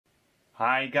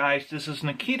Hi guys, this is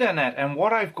NikitaNet, and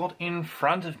what I've got in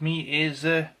front of me is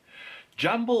a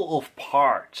jumble of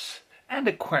parts and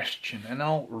a question, and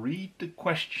I'll read the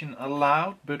question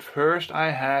aloud, but first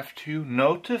I have to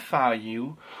notify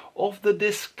you of the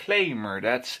disclaimer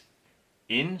that's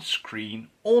in screen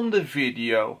on the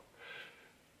video,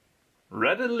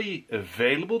 readily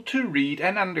available to read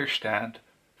and understand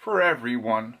for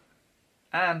everyone,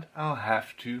 and I'll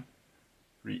have to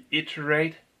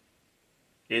reiterate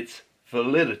its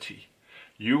validity.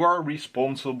 You are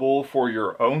responsible for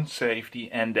your own safety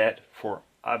and that for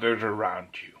others around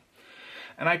you.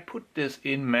 And I put this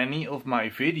in many of my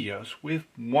videos with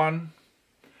one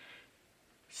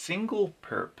single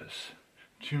purpose: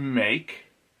 to make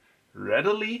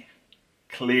readily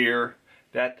clear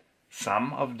that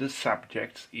some of the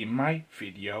subjects in my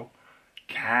video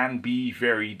can be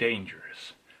very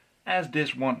dangerous, as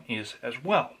this one is as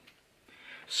well.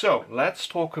 So let's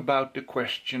talk about the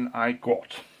question I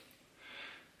got.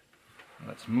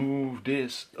 Let's move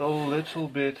this a little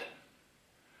bit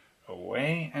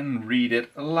away and read it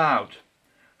aloud.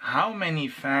 How many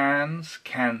fans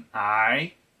can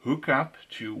I hook up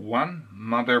to one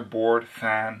motherboard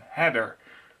fan header?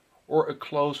 Or a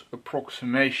close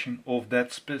approximation of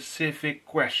that specific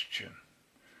question.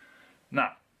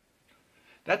 Now,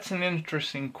 that's an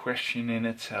interesting question in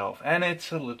itself, and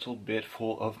it's a little bit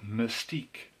full of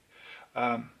mystique.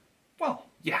 Well,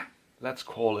 yeah, let's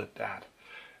call it that.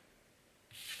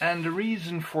 And the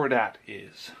reason for that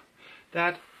is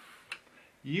that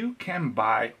you can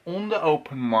buy on the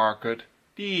open market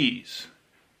these,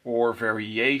 or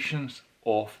variations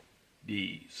of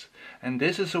these. And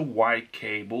this is a white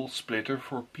cable splitter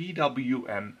for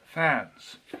PWM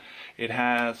fans. It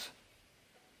has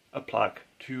a plug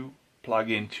to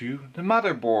plug into the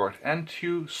motherboard and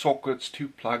two sockets to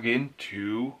plug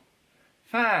into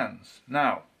fans.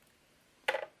 Now,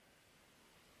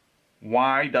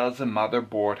 why does a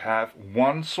motherboard have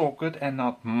one socket and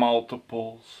not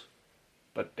multiples?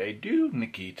 But they do,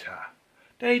 Nikita.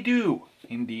 They do.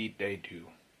 Indeed they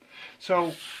do.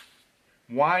 So,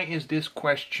 why is this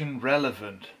question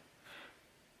relevant?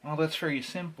 Well, that's very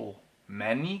simple.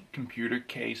 Many computer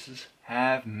cases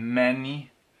have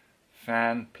many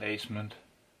fan placement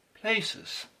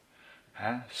places.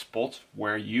 Spots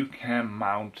where you can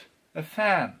mount a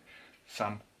fan.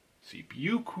 Some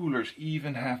CPU coolers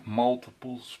even have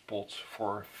multiple spots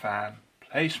for fan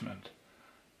placement.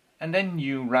 And then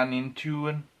you run into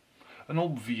an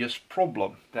obvious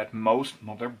problem that most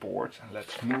motherboards, and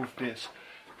let's move this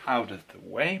out of the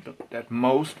way, but that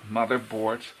most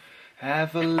motherboards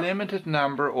have a limited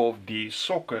number of these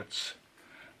sockets.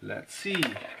 Let's see.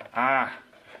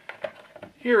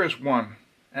 Here is one,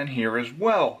 and here as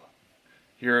well.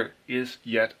 Here is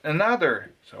yet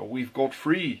another. So we've got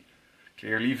three,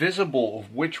 clearly visible,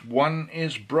 of which one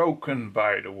is broken,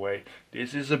 by the way.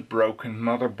 This is a broken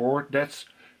motherboard. That's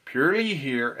purely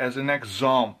here as an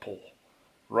example,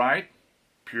 right?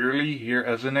 Purely here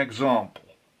as an example.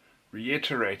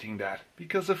 Reiterating that,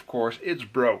 because of course it's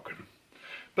broken.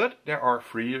 But there are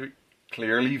three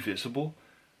clearly visible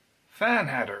fan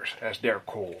headers, as they're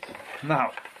called.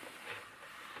 Now,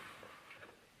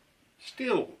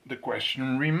 still the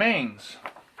question remains: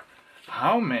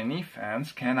 how many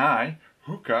fans can I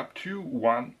hook up to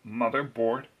one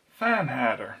motherboard fan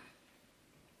header?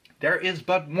 There is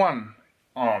but one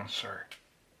answer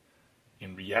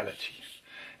in reality,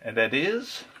 and that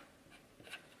is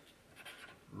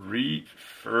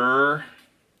refer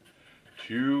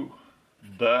to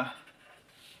the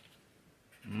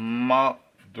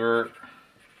motherboard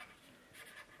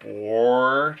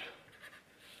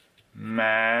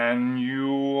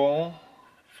manual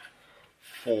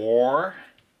for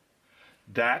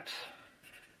that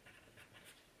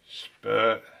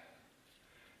specific,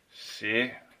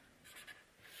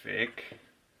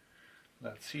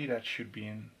 let's see, that should be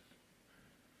in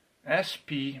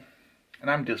SP, and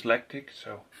I'm dyslexic,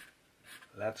 so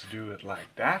let's do it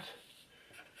like that.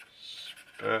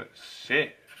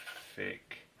 Specific.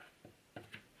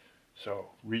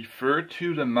 So refer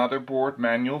to the motherboard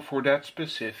manual for that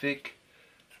specific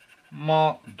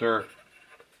motherboard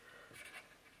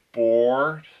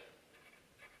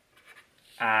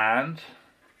and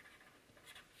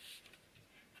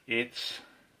its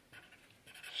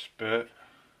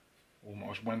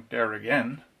almost went there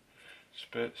again.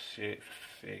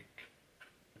 Specific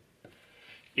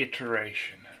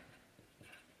iteration.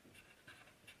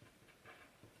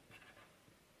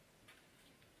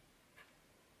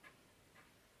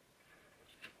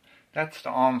 That's the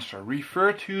answer.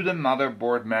 Refer to the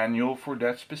motherboard manual for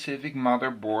that specific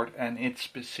motherboard and its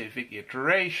specific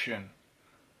iteration.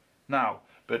 Now,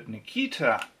 but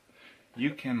Nikita,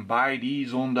 you can buy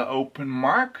these on the open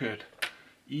market.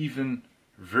 Even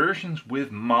versions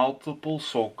with multiple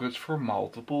sockets for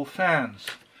multiple fans.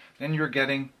 Then you're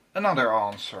getting another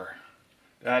answer.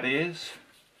 That is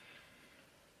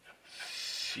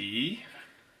C.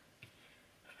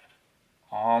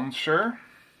 Answer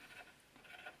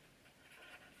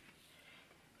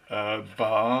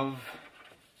above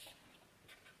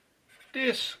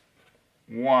this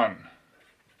one.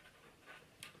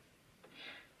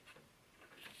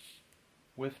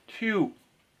 With two,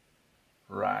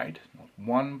 right? Not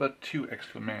one but two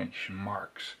exclamation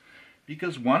marks.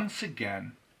 Because once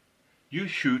again, you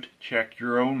should check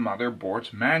your own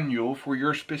motherboard's manual for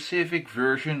your specific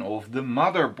version of the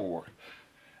motherboard.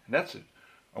 And that's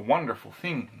a wonderful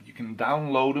thing. You can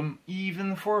download them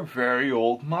even for very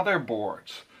old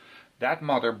motherboards. That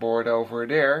motherboard over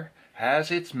there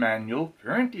has its manual,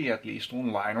 currently at least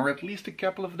online, or at least a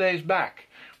couple of days back,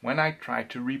 when I tried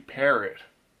to repair it.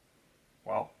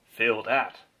 Well, failed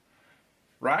at.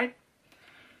 Right?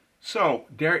 So,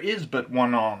 there is but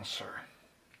one answer.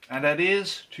 And that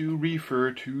is to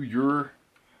refer to your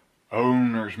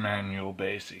owner's manual,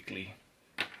 basically.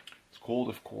 It's called,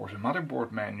 of course, a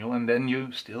motherboard manual, and then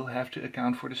you still have to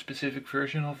account for the specific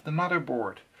version of the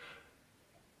motherboard.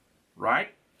 Right?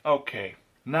 Okay.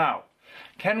 Now,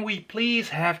 can we please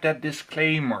have that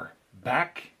disclaimer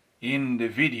back in the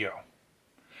video?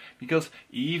 Because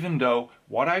even though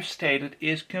what I've stated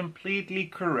is completely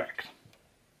correct,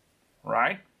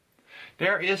 right?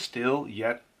 There is still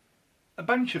yet a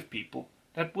bunch of people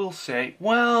that will say,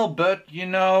 well, but you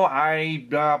know, I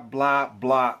blah blah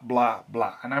blah blah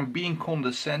blah, and I'm being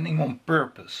condescending on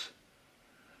purpose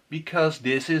because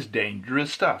this is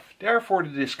dangerous stuff. Therefore the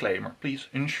disclaimer, please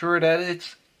ensure that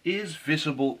it is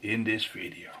visible in this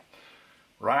video,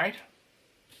 right?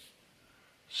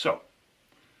 So,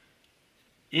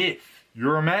 if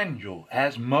your manual,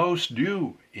 as most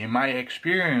do in my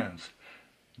experience,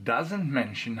 doesn't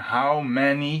mention how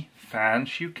many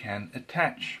fans you can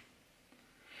attach,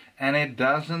 and it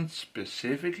doesn't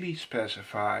specifically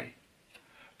specify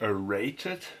a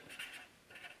rated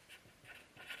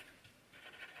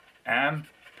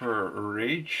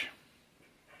amperage,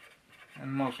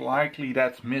 and most likely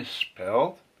that's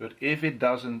misspelled, but if it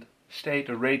doesn't state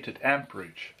a rated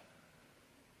amperage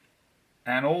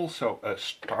and also a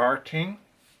starting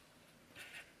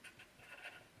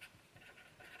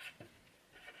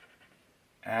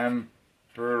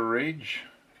amperage,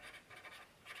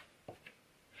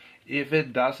 if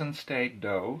it doesn't state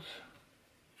those,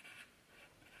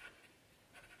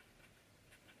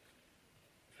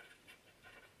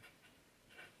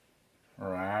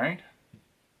 right,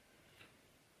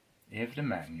 if the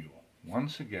manual,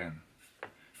 once again,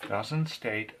 doesn't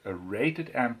state a rated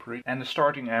amperage, and the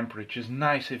starting amperage is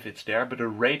nice if it's there, but a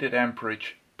rated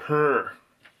amperage per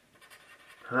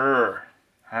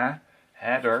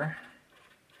header,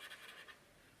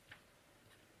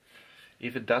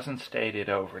 if it doesn't state it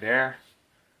over there,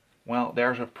 well,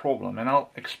 there's a problem, and I'll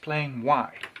explain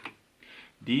why.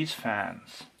 These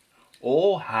fans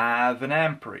all have an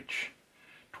amperage,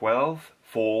 12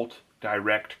 volt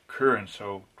direct current,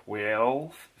 so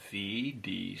 12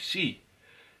 VDC,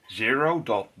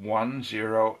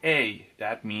 0.10A,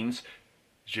 that means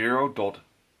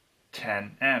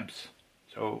 0.10 amps.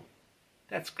 So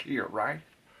that's clear, right?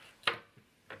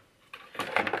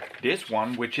 This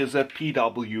one, which is a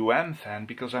PWM fan,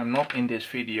 because I'm not in this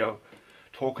video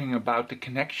talking about the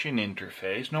connection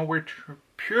interface, no, we're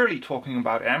purely talking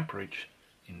about amperage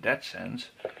in that sense.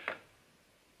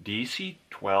 DC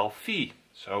 12V,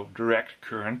 so direct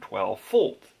current 12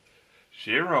 volt,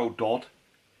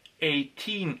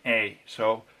 0.18A,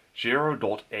 so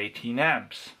 0.18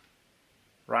 amps,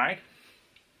 right?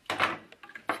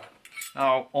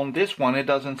 Now on this one it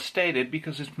doesn't state it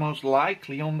because it's most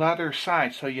likely on the other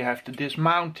side, so you have to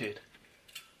dismount it.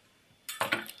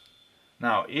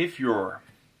 Now if you're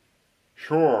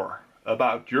sure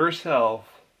about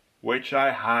yourself, which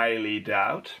I highly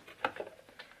doubt,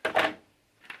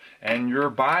 and you're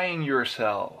buying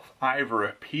yourself either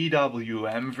a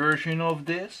PWM version of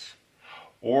this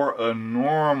or a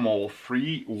normal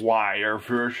free wire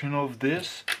version of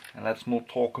this, and let's not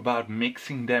talk about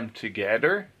mixing them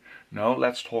together, no,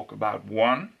 let's talk about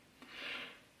one,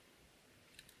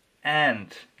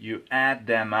 and you add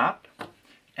them up,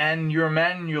 and your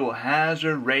manual has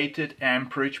a rated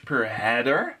amperage per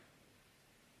header,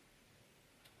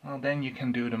 well, then you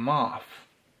can do the math,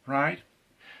 right?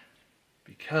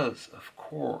 Because, of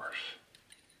course,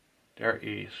 there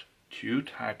is two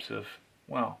types of,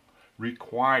 well,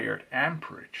 required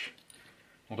amperage.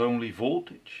 Not only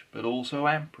voltage, but also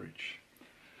amperage.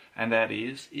 And that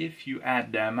is, if you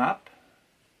add them up,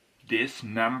 this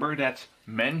number that's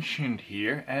mentioned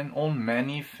here and on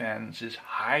many fans is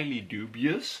highly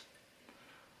dubious.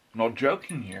 Not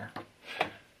joking here.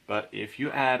 But if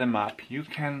you add them up, you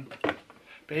can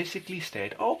basically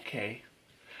state, okay,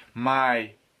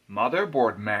 my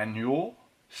motherboard manual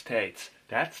states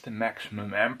that's the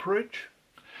maximum amperage,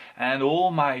 and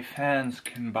all my fans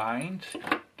combined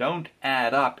don't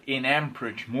add up in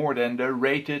amperage more than the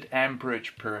rated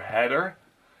amperage per header.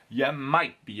 You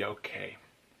might be okay.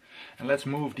 And let's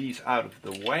move these out of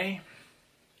the way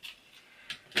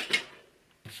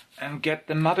and get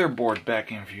the motherboard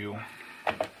back in view,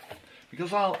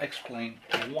 because I'll explain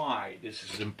why this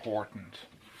is important.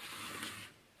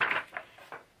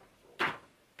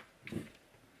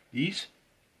 These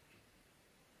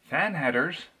fan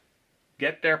headers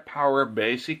get their power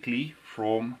basically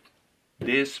from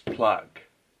this plug.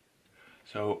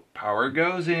 So power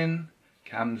goes in,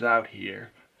 comes out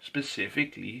here,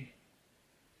 specifically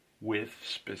with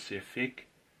specific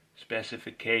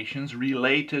specifications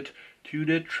related to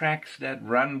the tracks that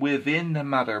run within the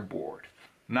motherboard.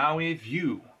 Now if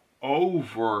you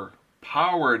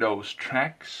overpower those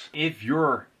tracks, if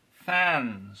your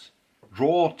fans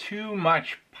draw too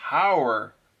much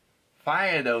power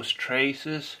via those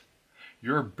traces,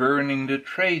 you're burning the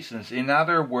traces. In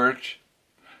other words,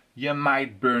 you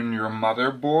might burn your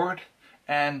motherboard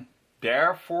and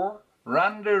therefore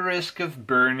run the risk of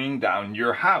burning down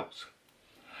your house.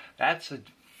 That's a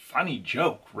funny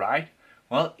joke, right?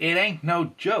 Well, it ain't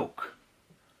no joke.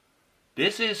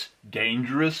 This is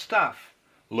dangerous stuff.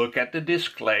 Look at the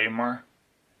disclaimer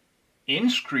in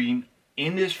screen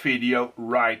in this video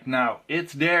right now.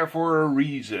 It's there for a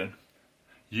reason.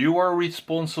 You are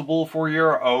responsible for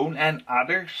your own and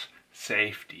others'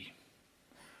 safety.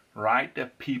 Right?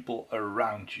 The people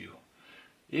around you.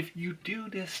 If you do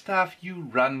this stuff, you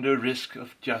run the risk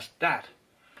of just that.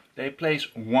 They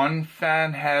place one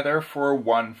fan header for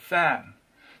one fan.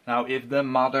 Now if the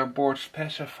motherboard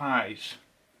specifies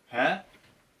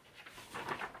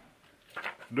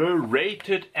the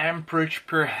rated amperage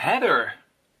per header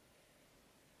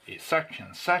is such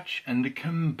and such, and the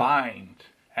combined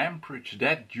amperage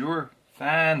that your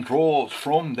fan draws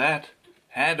from that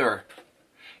header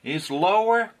is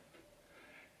lower,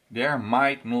 there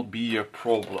might not be a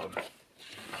problem.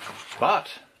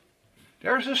 But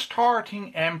there's a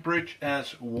starting amperage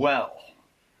as well.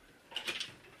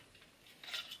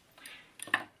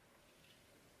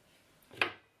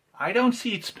 I don't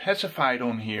see it specified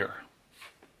on here.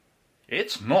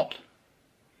 It's not.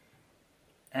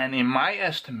 And in my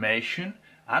estimation,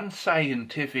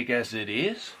 unscientific as it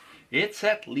is, it's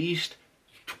at least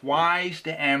twice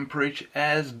the amperage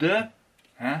as the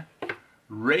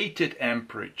rated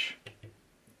amperage.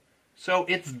 So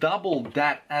it's double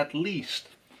that at least.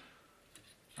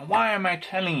 And why am I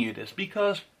telling you this?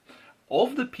 Because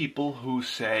of the people who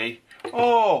say,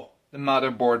 oh, the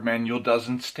motherboard manual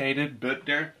doesn't state it, but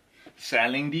they're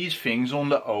selling these things on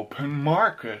the open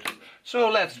market. So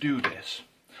let's do this.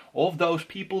 Of those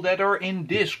people that are in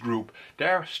this group,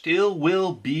 there still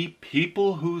will be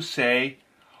people who say,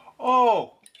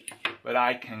 oh, but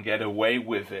I can get away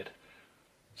with it.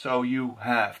 So you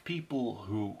have people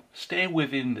who stay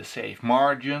within the safe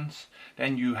margins,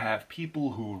 then you have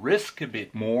people who risk a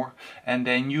bit more, and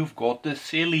then you've got the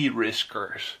silly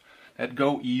riskers that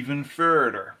go even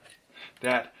further,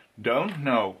 that don't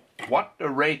know what the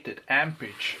rated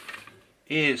amperage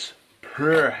is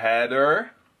per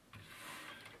header,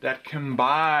 that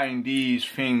combine these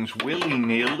things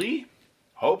willy-nilly,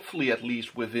 hopefully at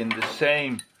least within the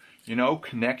same,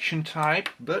 connection type,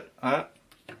 but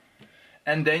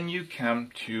and then you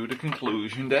come to the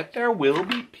conclusion that there will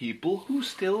be people who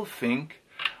still think,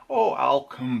 oh, I'll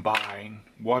combine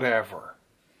whatever.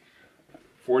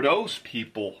 For those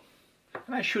people,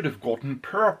 and I should have gotten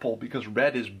purple because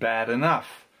red is bad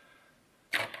enough.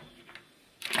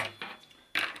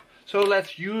 So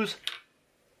let's use,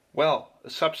 well, a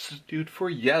substitute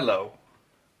for yellow.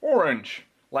 Orange,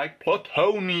 like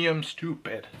plutonium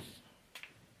stupid.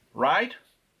 Right?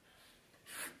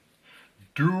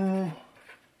 Do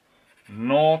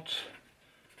not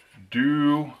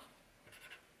do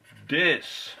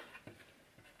this.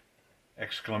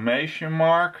 Exclamation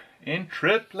mark in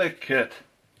triplicate.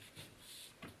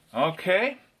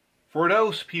 Okay? For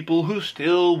those people who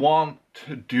still want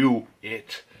to do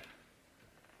it.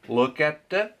 Look at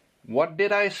the, what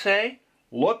did I say?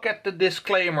 Look at the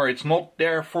disclaimer, it's not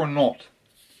there for naught.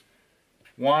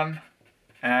 1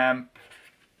 amp,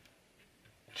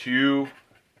 2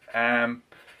 amp,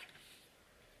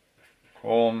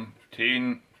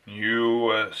 continuous,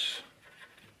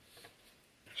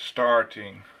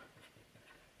 starting.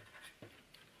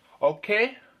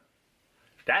 Okay,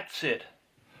 That's it.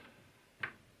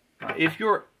 Now, if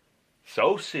you're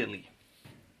so silly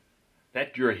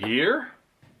that you're here,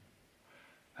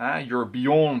 you're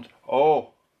beyond, oh,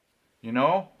 you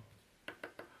know,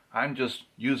 I'm just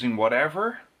using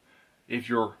whatever. If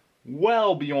you're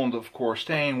well beyond, of course,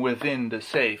 staying within the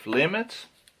safe limits,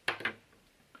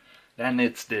 then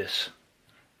it's this.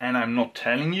 And I'm not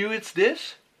telling you it's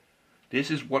this.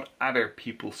 This is what other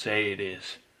people say it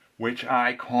is, which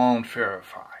I can't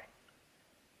verify.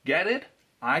 Get it?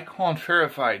 I can't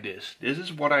verify this. This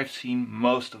is what I've seen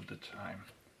most of the time.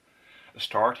 A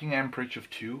starting amperage of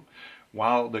 2,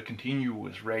 while the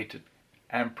continuous rated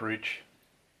amperage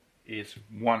is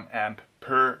 1 amp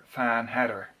per fan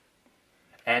header.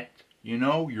 At, you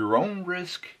know, your own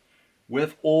risk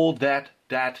with all that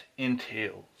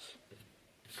entails.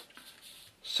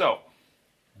 So,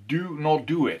 do not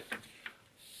do it.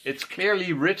 It's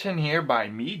clearly written here by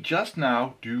me just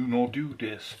now, do not do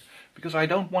this. Because I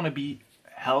don't want to be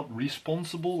held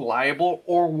responsible, liable,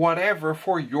 or whatever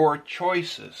for your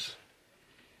choices.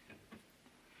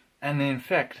 And in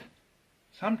fact,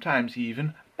 sometimes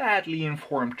even badly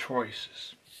informed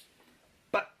choices.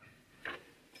 But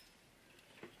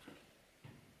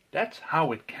that's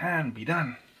how it can be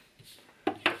done.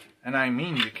 And I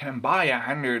mean, you can buy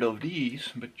 100 of these,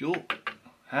 but you'll,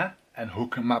 and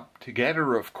hook them up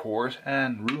together, of course,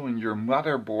 and ruin your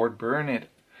motherboard, burn it,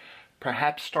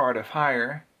 perhaps start a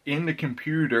fire in the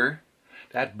computer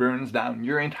that burns down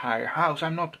your entire house.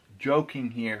 I'm not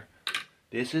joking here.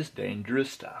 This is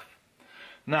dangerous stuff.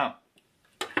 Now,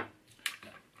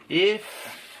 if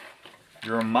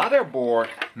your motherboard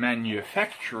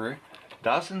manufacturer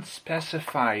doesn't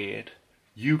specify it,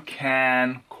 you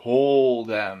can call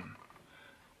them.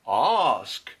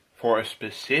 Ask for a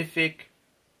specific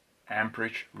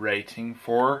amperage rating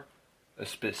for a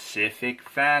specific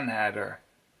fan header.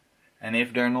 And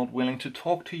if they're not willing to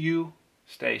talk to you,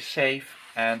 stay safe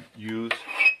and use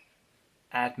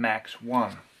at max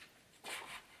 1.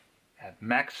 At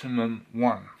maximum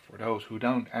 1, for those who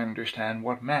don't understand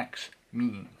what max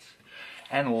means.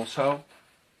 And also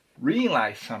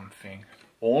realize something.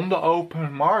 On the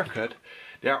open market,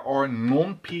 there are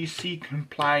non-PC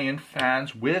compliant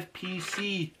fans with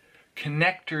PC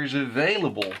connectors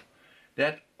available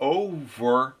that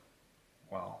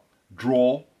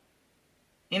draw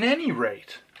in any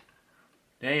rate.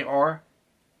 They are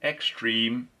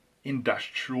extreme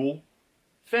industrial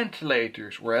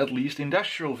ventilators, or at least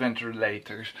industrial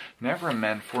ventilators, never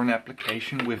meant for an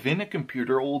application within a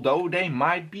computer, although they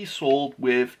might be sold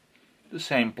with the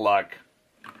same plug.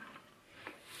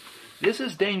 This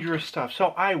is dangerous stuff, so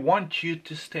I want you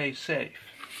to stay safe.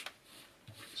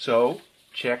 So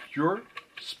check your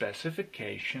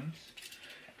specifications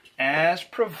as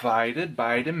provided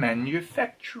by the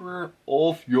manufacturer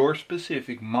of your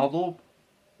specific model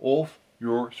of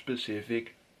your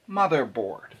specific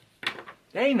motherboard.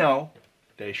 They know,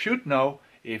 they should know.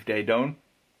 If they don't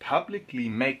publicly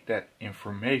make that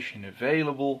information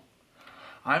available,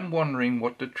 I'm wondering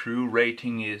what the true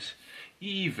rating is,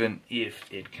 even if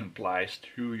it complies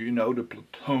to, you know, the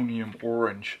plutonium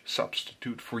orange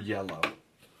substitute for yellow.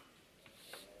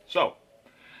 So,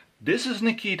 this is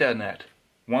NikitaNet.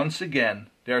 Once again,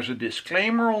 there's a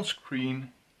disclaimer on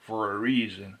screen for a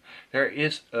reason. There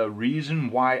is a reason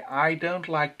why I don't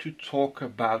like to talk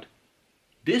about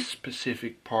this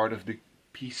specific part of the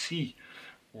PC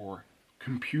or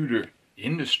computer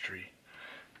industry,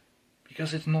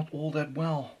 because it's not all that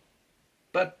well.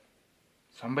 But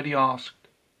somebody asked,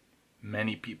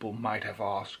 many people might have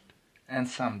asked, and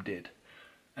some did.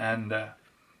 And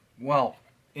well,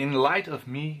 in light of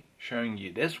me showing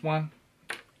you this one,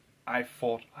 I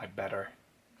thought I better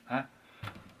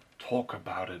talk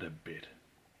about it a bit.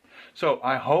 So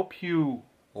I hope you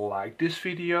like this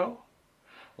video.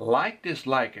 Like,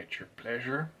 dislike at your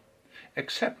pleasure.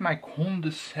 Accept my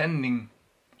condescending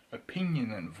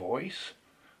opinion and voice.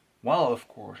 Well, of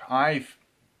course, I've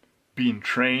been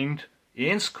trained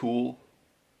in school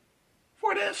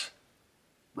for this,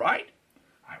 right?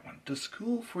 I went to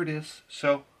school for this,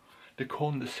 so the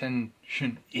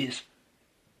condescension is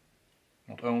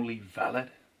not only valid,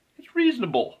 it's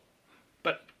reasonable.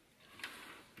 But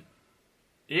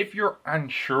if you're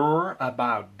unsure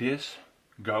about this,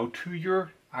 go to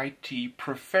your IT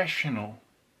professional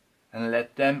and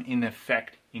let them in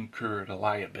effect incur the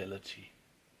liability.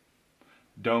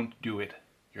 Don't do it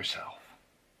yourself.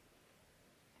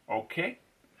 Okay?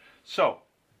 So,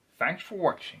 thanks for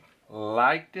watching.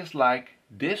 Like, dislike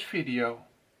this video,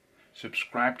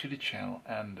 subscribe to the channel,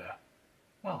 and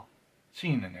well, see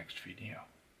you in the next video.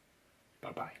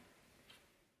 Bye bye.